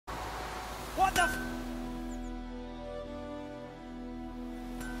What the f—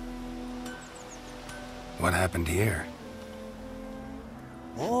 What happened here?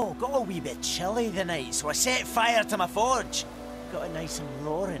 Oh, got a wee bit chilly the night, so I set fire to my forge. Got it nice and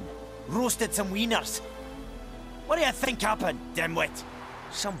roaring. Roasted some wieners. What do you think happened, dimwit?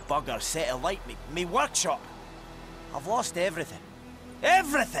 Some bugger set alight me workshop. I've lost everything.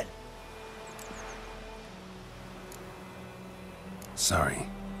 Everything! Sorry.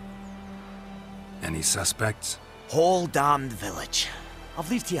 Any suspects? Whole damned village. I've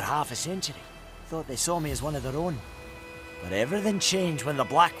lived here half a century. Thought they saw me as one of their own. But everything changed when the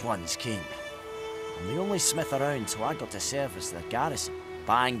Black Ones came. I'm the only smith around, so I got to serve as their garrison.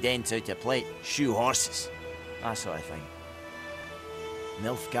 Bang dents out your plate, shoe horses. That sort of thing.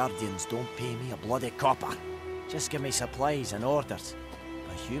 Nilfgaardians don't pay me a bloody copper. Just give me supplies and orders.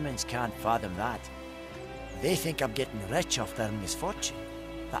 But humans can't fathom that. They think I'm getting rich off their misfortune.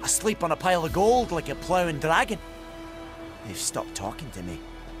 That I sleep on a pile of gold like a ploughing dragon. They've stopped talking to me.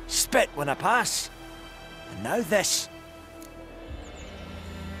 Spit when I pass. And now this.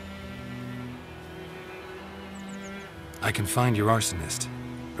 I can find your arsonist,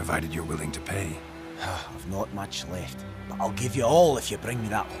 provided you're willing to pay. I've not much left, but I'll give you all if you bring me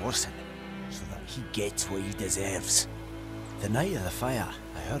that horse in, so that he gets what he deserves. The night of the fire,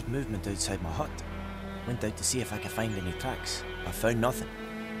 I heard movement outside my hut. Went out to see if I could find any tracks. I found nothing.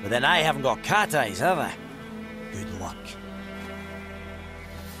 But then I haven't got cat eyes, have I? Good luck.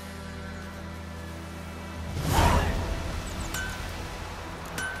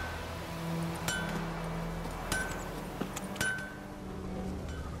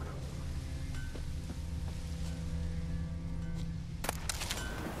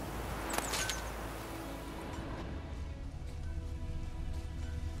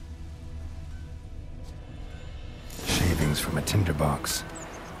 From a tinderbox.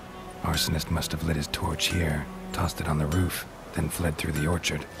 Arsonist must have lit his torch here, tossed it on the roof, then fled through the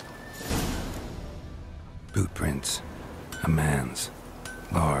orchard. Boot prints. A man's.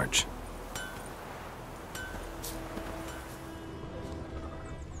 Large.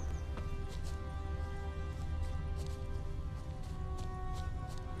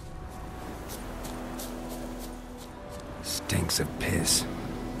 Stinks of piss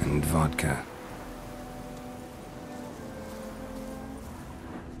and vodka.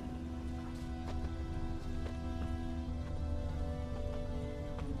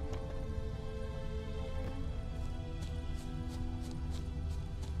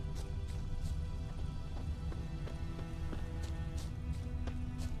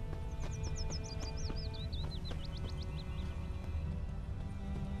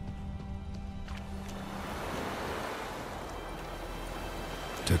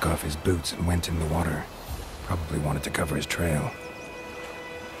 Took off his boots and went in the water. Probably wanted to cover his trail.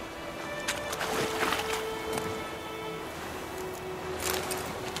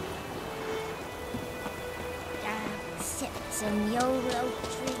 Down sits a YOLO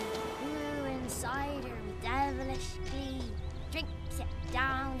tree, brewing cider with devilish glee. Drinks it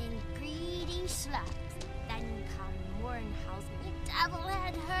down in greedy slugs. Then come morn howls me devil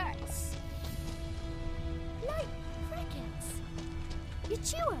head hurts. Like crickets. You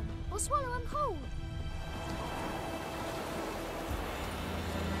chew 'em or swallow 'em whole.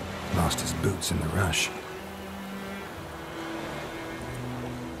 Lost his boots in the rush.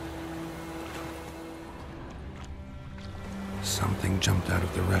 Something jumped out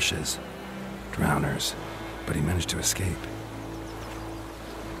of the rushes. Drowners. But he managed to escape.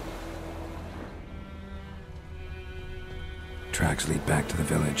 Tracks lead back to the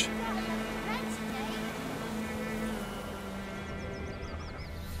village.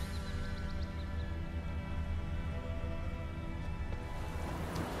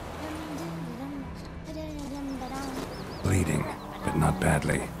 Bleeding, but not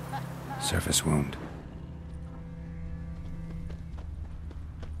badly. Surface wound.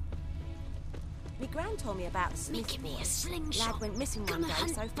 Me gran told me about the smith. Give me a slingshot. Lad went missing one Gonna day,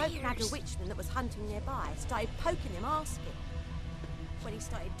 hunt so folk nabbed a bears. witchman that was hunting nearby. Started poking him, asking. When he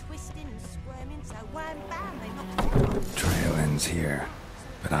started twisting and squirming, so wham bam, they knocked him out. Trail ends here,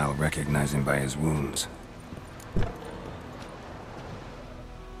 but I'll recognize him by his wounds.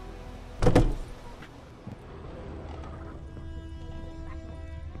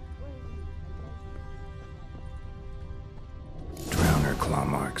 Drowner claw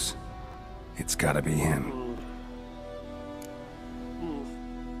marks. It's gotta be him.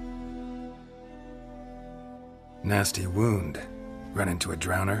 Nasty wound. Run into a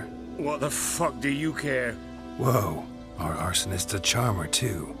drowner? What the fuck do you care? Whoa, our arsonist's a charmer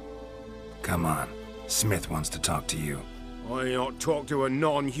too. Come on, Smith wants to talk to you. I not talk to a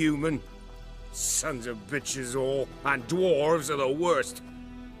non-human. Sons of bitches all, and dwarves are the worst.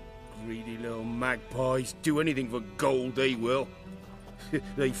 Greedy little magpies, do anything for gold, they will.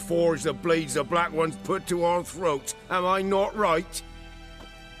 They forge the blades the black ones put to our throats, am I not right?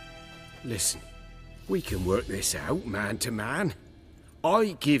 Listen, we can work this out, man to man.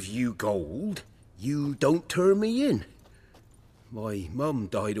 I give you gold, you don't turn me in. My mum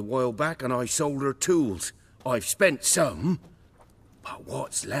died a while back and I sold her tools. I've spent some, but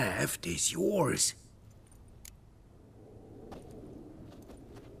what's left is yours.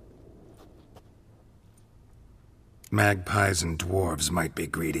 Magpies and dwarves might be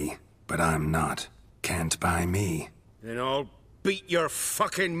greedy, but I'm not. Can't buy me. Then I'll beat your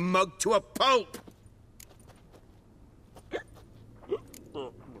fucking mug to a pulp!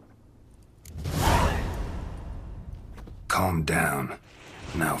 Calm down.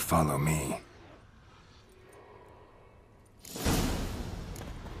 Now follow me.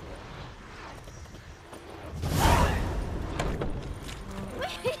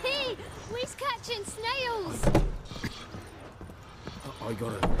 We's catching snails! I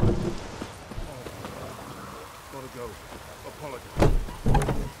gotta go. Apologize.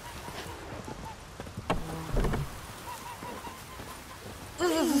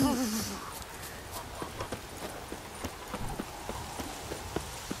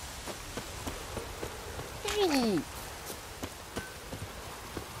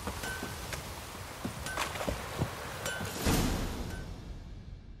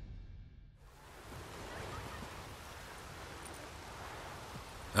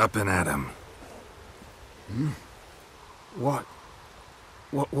 Up and at 'em.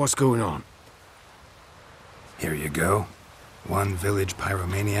 What's going on? Here you go. One village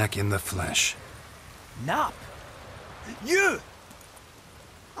pyromaniac in the flesh. Nap? You!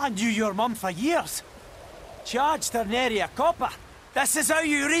 I knew your mum for years. Charged her nary a copper. This is how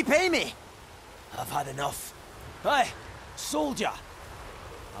you repay me. I've had enough. Hey, soldier.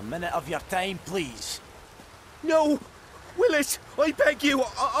 A minute of your time, please. No! Willis, I beg you,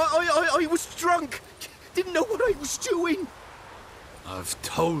 I was drunk. Didn't know what I was doing. I've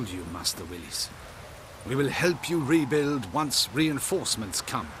told you, Master Willis. We will help you rebuild once reinforcements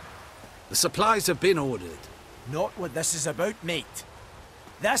come. The supplies have been ordered. Not what this is about, mate.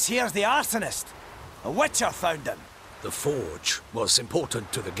 This here's the arsonist. A witcher found him. The forge was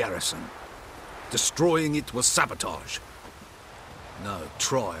important to the garrison. Destroying it was sabotage. No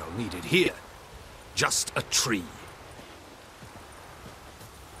trial needed here. Just a tree.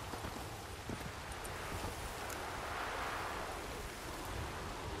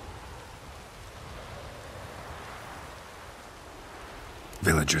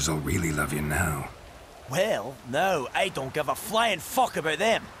 Villagers will really love you now. Well, no, I don't give a flying fuck about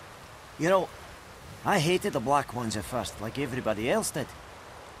them. You know, I hated the Black Ones at first, like everybody else did.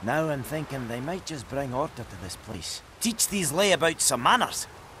 Now I'm thinking they might just bring order to this place. Teach these layabouts some manners.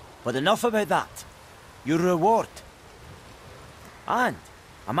 But enough about that. Your reward. And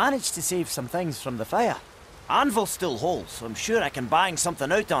I managed to save some things from the fire. Anvil still holds, so I'm sure I can bang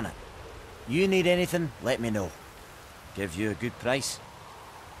something out on it. You need anything, let me know. Give you a good price.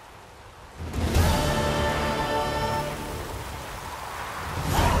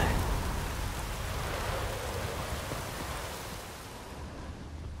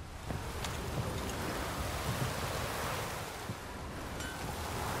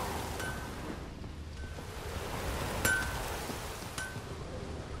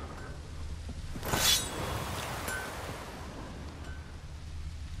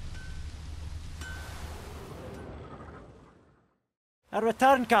 A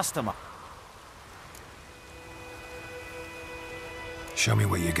return customer. Show me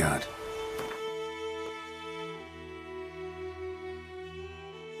what you got.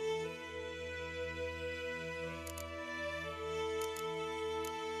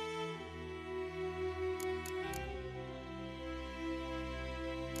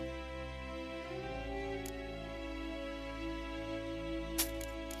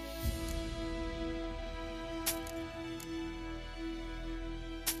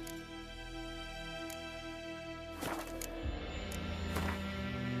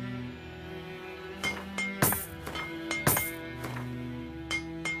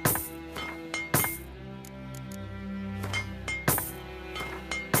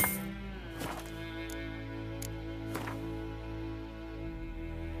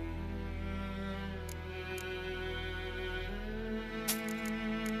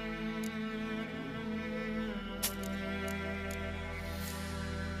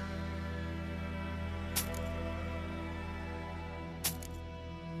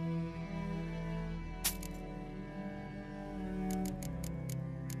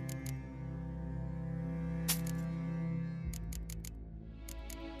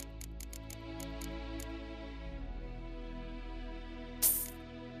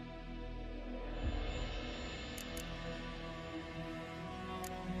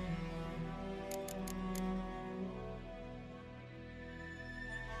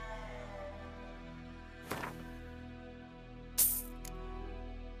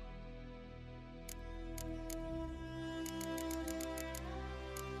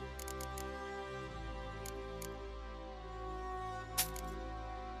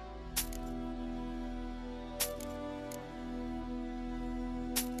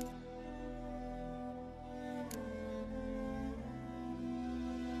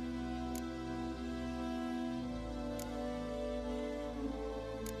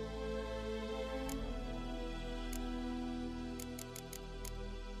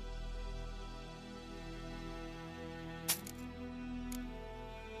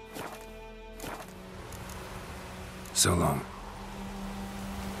 So long.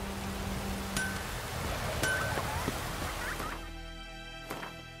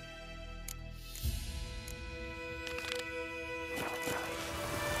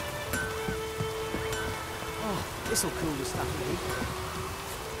 Oh, this'll cool the stuff a bit.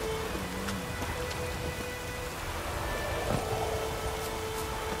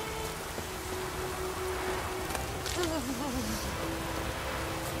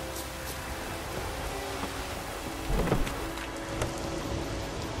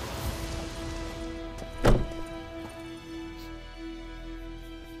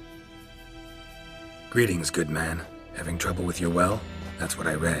 Greetings, good man. Having trouble with your well? That's what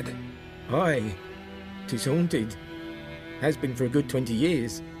I read. Aye. 'Tis haunted. Has been for a good 20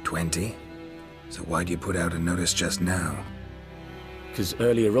 years. 20? So why'd you put out a notice just now? 'Cause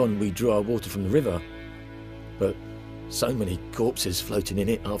earlier on we drew our water from the river. But so many corpses floating in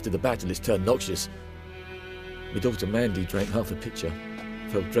it after the battle it's turned noxious. My daughter Mandy drank half a pitcher.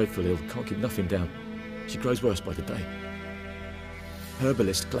 Felt dreadful ill, can't keep nothing down. She grows worse by the day.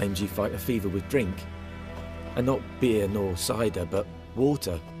 Herbalist claims you fight a fever with drink. And not beer nor cider, but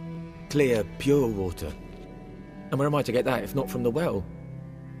water. Clear, pure water. And where am I to get that if not from the well?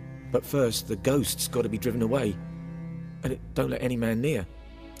 But first, the ghost's got to be driven away. And it don't let any man near.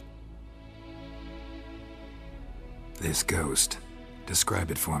 This ghost. Describe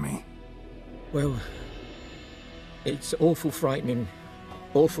it for me. Well, it's awful frightening.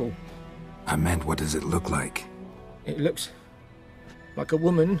 Awful. I meant, what does it look like? It looks like a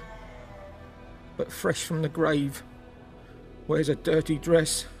woman, but fresh from the grave. Wears a dirty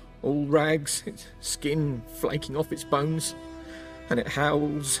dress, all rags, its skin flaking off its bones, and it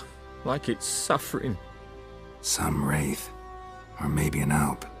howls like it's suffering. Some wraith. Or maybe an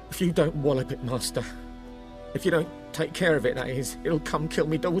alp. If you don't wallop it, Master, if you don't take care of it, that is, it'll come kill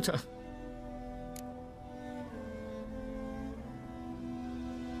me daughter.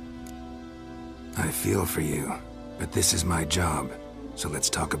 I feel for you, but this is my job, so let's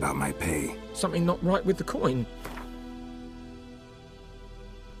talk about my pay. Something not right with the coin.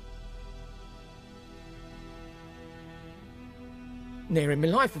 Ne'er in my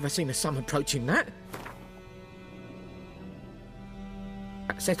life have I seen a sum approaching that.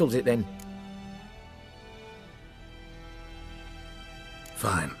 That settles it then.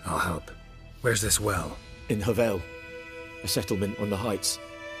 Fine, I'll help. Where's this well? In Havel, a settlement on the heights.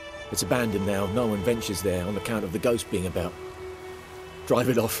 It's abandoned now, no one ventures there on account of the ghost being about. Drive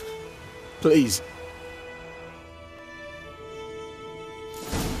it off, please.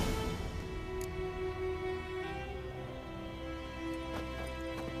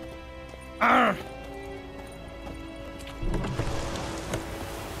 Arr!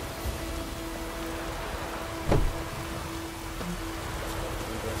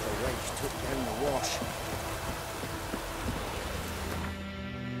 The wench took down the wash.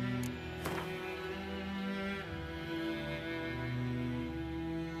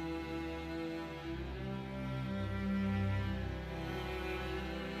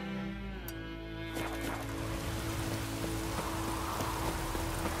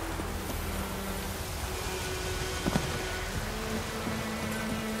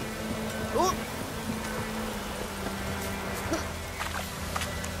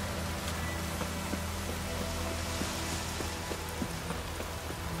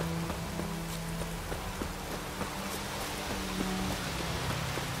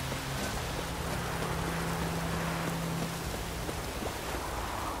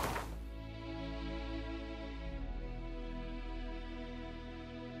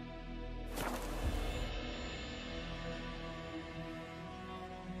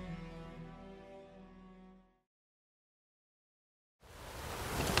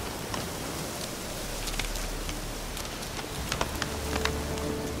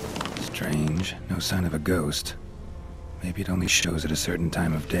 Strange. No sign of a ghost. Maybe it only shows at a certain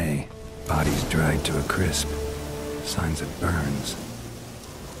time of day. Bodies dried to a crisp. Signs of burns.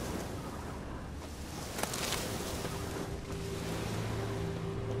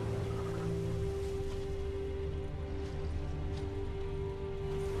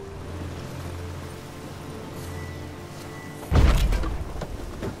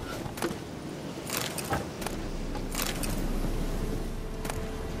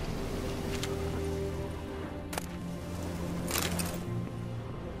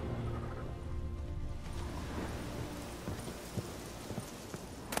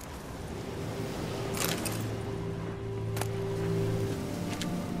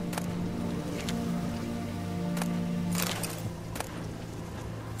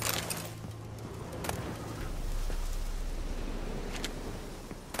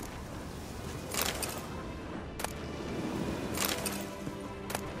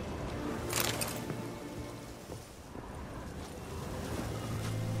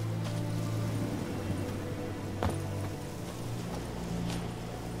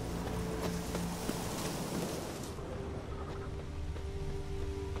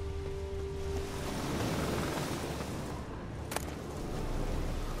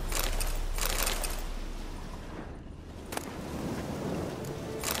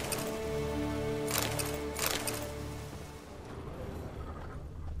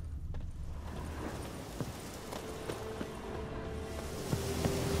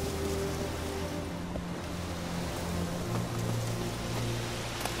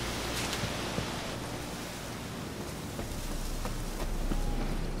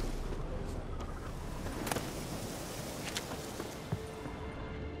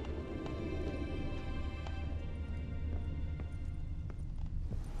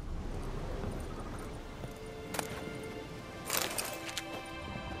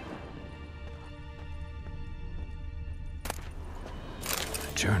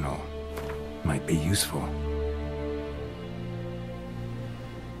 journal. Might be useful.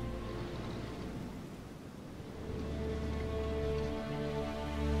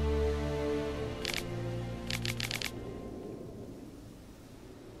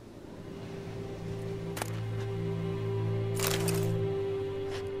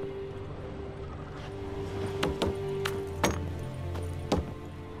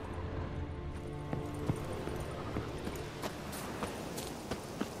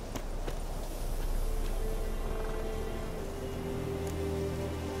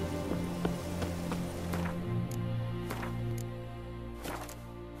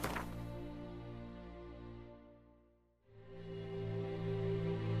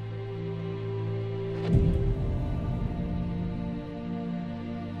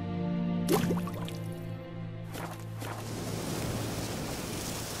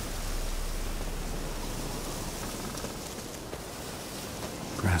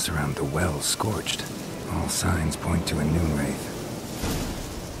 Grass around the well scorched. All signs point to a noon wraith.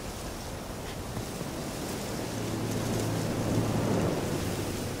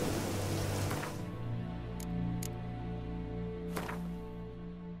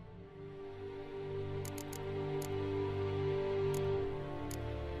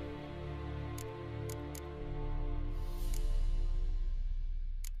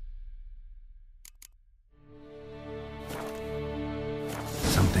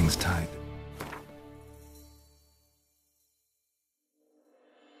 Something's tied.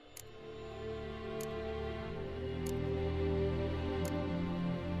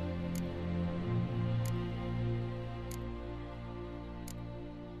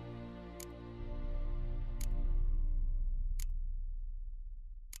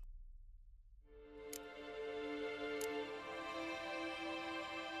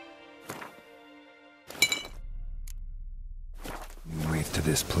 To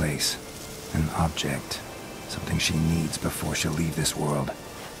this place. An object. Something she needs before she'll leave this world.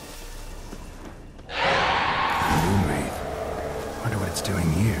 A moon wraith. Wonder what it's doing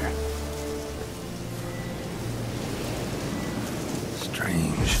here.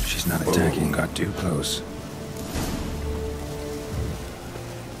 Strange. She's not attacking. Got too close.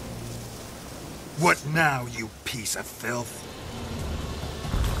 What now, you piece of filth?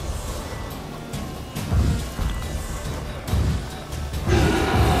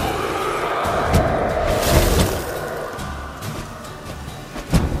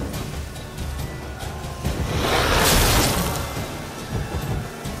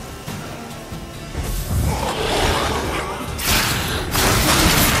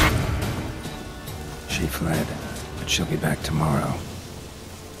 She fled, but she'll be back tomorrow.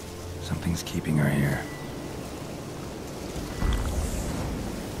 Something's keeping her here.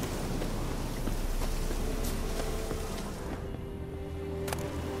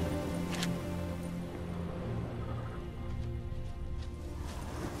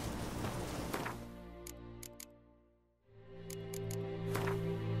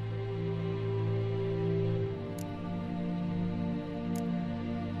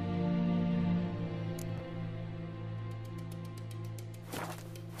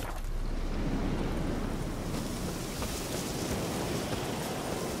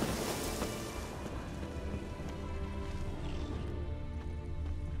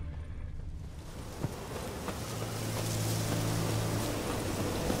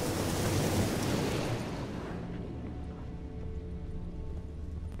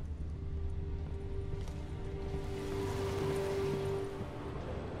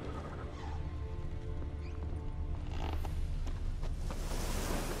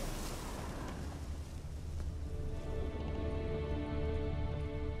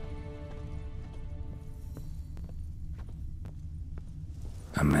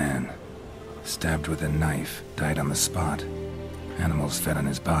 A man, stabbed with a knife, died on the spot. Animals fed on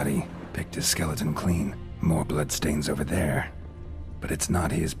his body, picked his skeleton clean. More bloodstains over there. But it's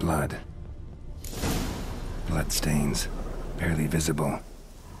not his blood. Bloodstains, barely visible.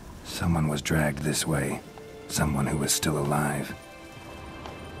 Someone was dragged this way. Someone who was still alive.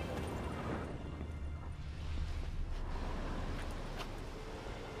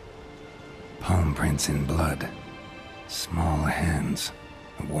 Palm prints in blood. Small hands.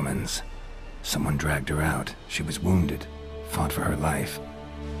 A woman's. Someone dragged her out. She was wounded. Fought for her life.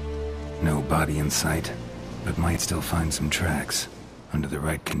 No body in sight, but might still find some tracks. Under the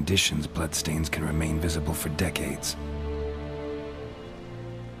right conditions, bloodstains can remain visible for decades.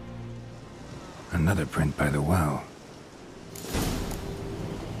 Another print by the well.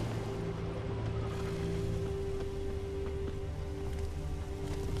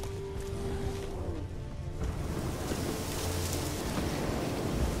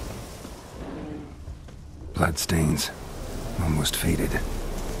 Bloodstains. Almost faded.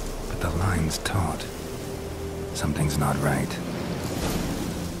 But the line's taut. Something's not right.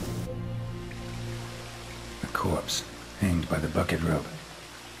 A corpse, hanged by the bucket rope.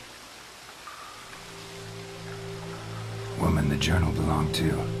 Woman the journal belonged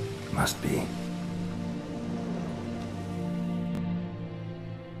to. Must be.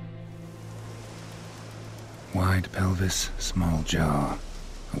 Wide pelvis, small jaw.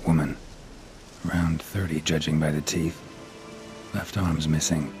 A woman. Around 30, judging by the teeth. Left arm's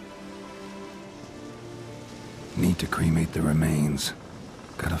missing. Need to cremate the remains.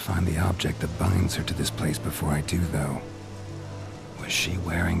 Gotta find the object that binds her to this place before I do, though. Was she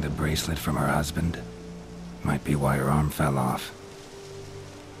wearing the bracelet from her husband? Might be why her arm fell off.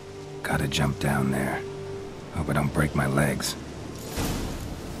 Gotta jump down there. Hope I don't break my legs.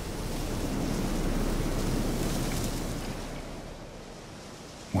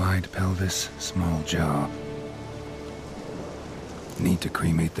 Wide pelvis, small jaw. Need to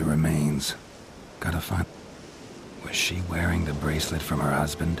cremate the remains. Gotta find... Was she wearing the bracelet from her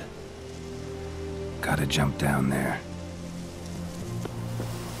husband? Gotta jump down there.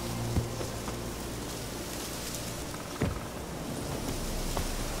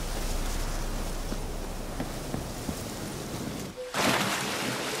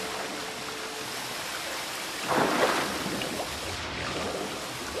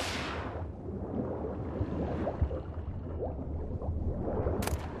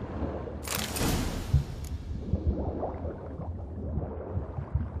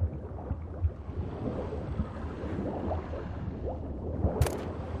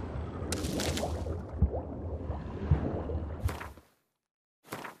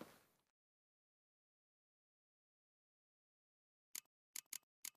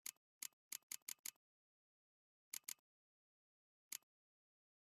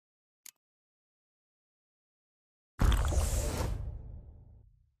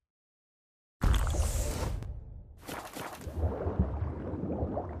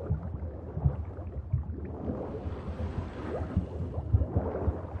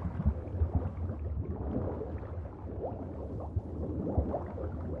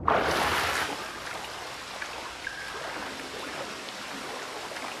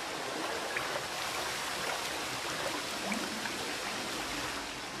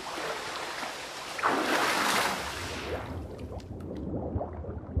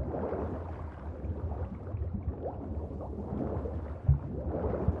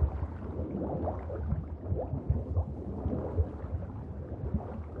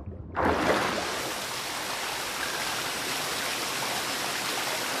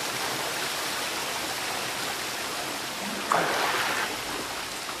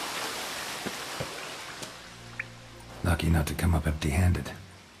 Lucky not to come up empty-handed.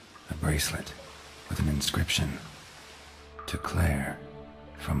 A bracelet with an inscription. To Claire,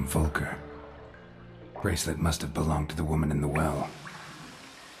 from Volker. Bracelet must have belonged to the woman in the well.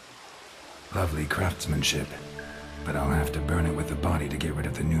 Lovely craftsmanship, but I'll have to burn it with the body to get rid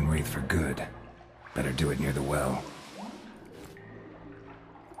of the noon wraith for good. Better do it near the well.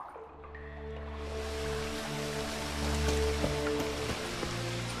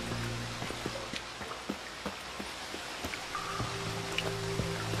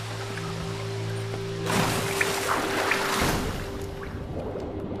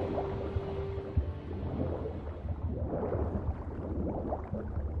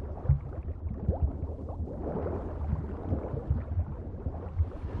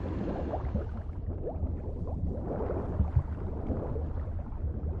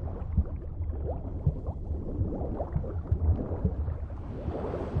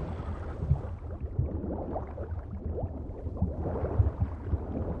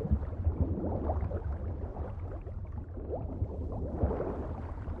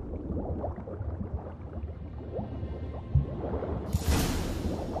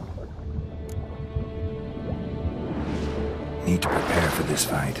 Need to prepare for this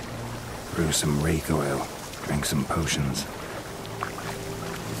fight. Brew some rake oil, drink some potions.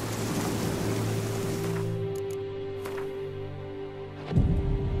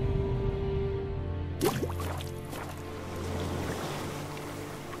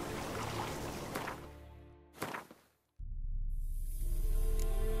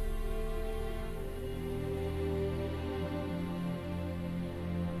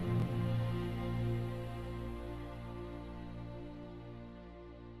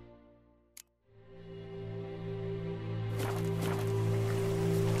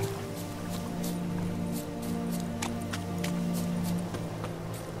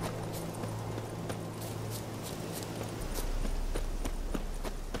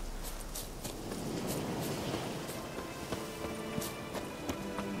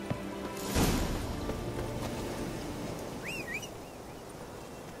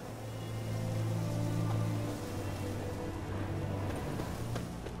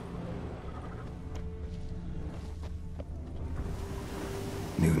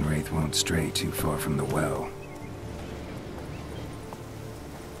 Noonwraith won't stray too far from the well.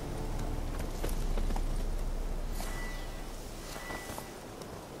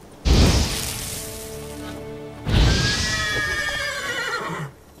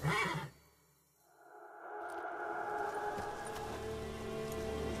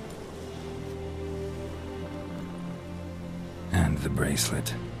 And the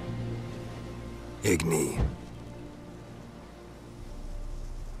bracelet. Igni.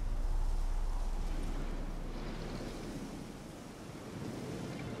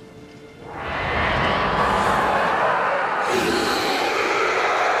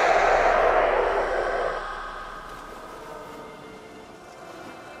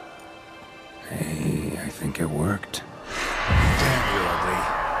 Hey, I think it worked. Damn, you're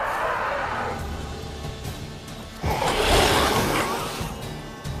ugly.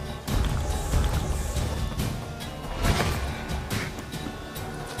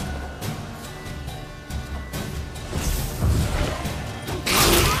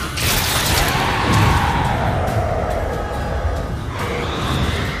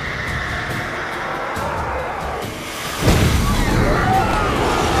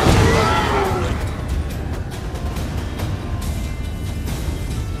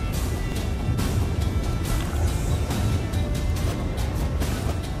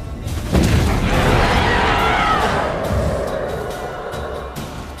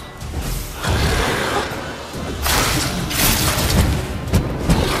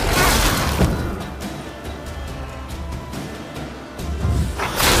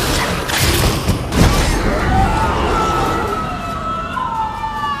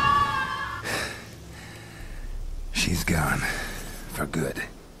 She's gone. For good.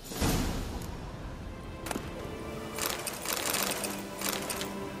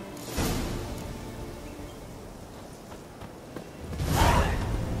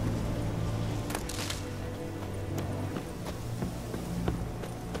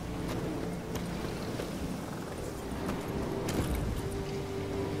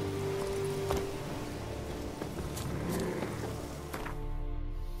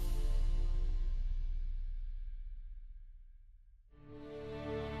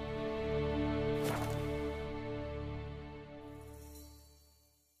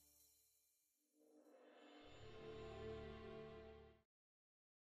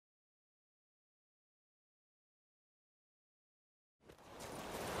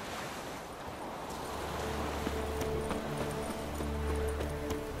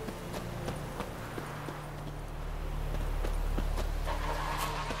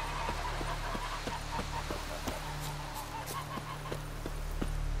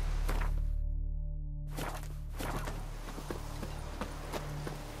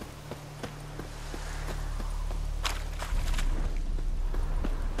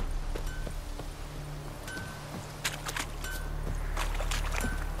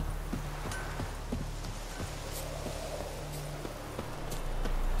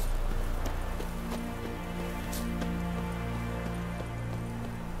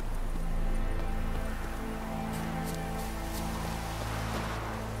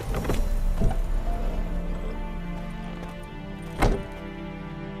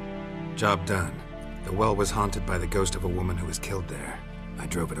 Job done. The well was haunted by the ghost of a woman who was killed there. I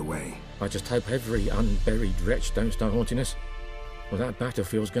drove it away. I just hope every unburied wretch don't start haunting us. Well, that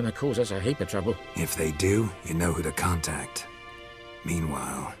battlefield's gonna cause us a heap of trouble. If they do, you know who to contact.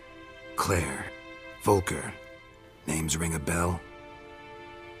 Meanwhile, Claire, Volker, names ring a bell?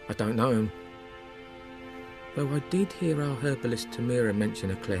 I don't know him. Though I did hear our herbalist Tamira mention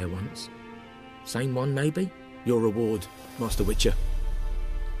a Claire once. Same one, maybe? Your reward, Master Witcher.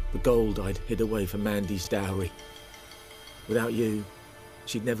 The gold I'd hid away for Mandy's dowry. Without you,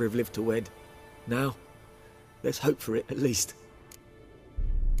 she'd never have lived to wed. Now, let's hope for it, at least.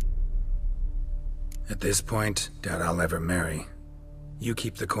 At this point, doubt I'll ever marry. You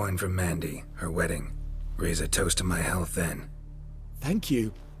keep the coin from Mandy, her wedding. Raise a toast to my health then. Thank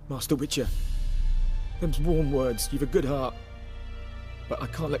you, Master Witcher. Them's warm words, you've a good heart. But I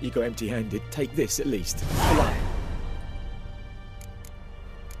can't let you go empty-handed. Take this, at least. For luck.